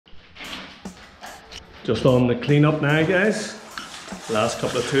Just on the clean up now, guys. Last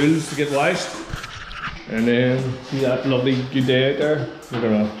couple of tools to get washed. And then see that lovely good day out there. We're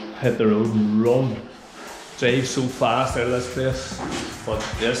gonna hit the road and run. Drive so fast out of this place. But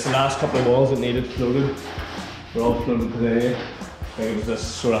there's the last couple of walls that needed floated. We're all floated today. I think it was this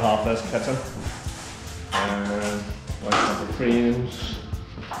sort of half this kitchen. And washed up the frames.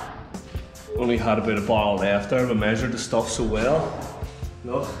 Only had about a bar left there, but measured the stuff so well.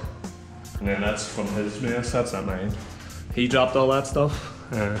 Look. And then that's from his mess, that's not mine. He dropped all that stuff.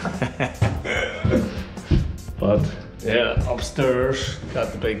 But yeah, upstairs,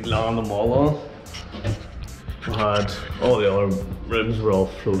 got the big land and wall on. We had all the other rooms were all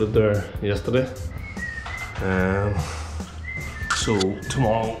floated there yesterday. So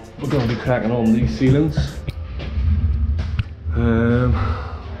tomorrow we're going to be cracking on these ceilings.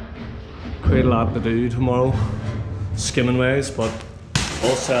 Quite a lot to do tomorrow, skimming wise, but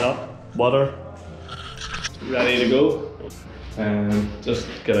all set up. Water ready to go, and just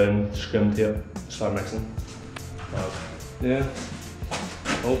get in, scrim tape, start mixing. Yeah.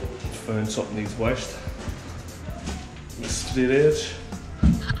 Oh, found something needs washed. The straight edge.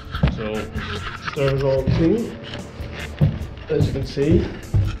 So there's all clean, as you can see.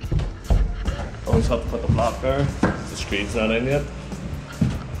 Always have to put the block there. The screen's not in yet,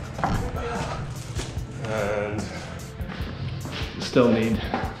 and still need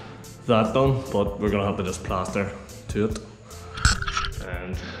that done, but we're gonna have to just plaster to it.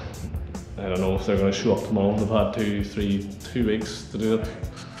 And I don't know if they're gonna show up tomorrow. They've had 2 weeks to do it,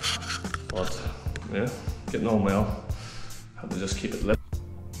 but yeah, getting on well. Have to just keep it lit.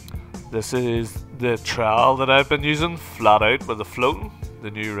 This is the trowel that I've been using, flat out with the floating, the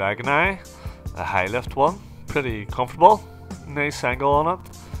new Ragnai, a high lift one, pretty comfortable, nice angle on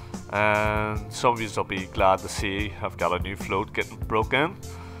it. And some of you will be glad to see I've got a new float getting broken.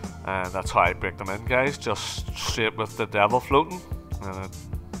 And that's how I break them in, guys, just straight with the devil floating, and it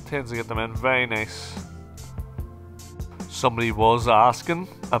tends to get them in very nice. Somebody was asking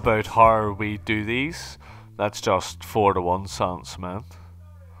about how we do these. That's just 4-to-1 sand cement.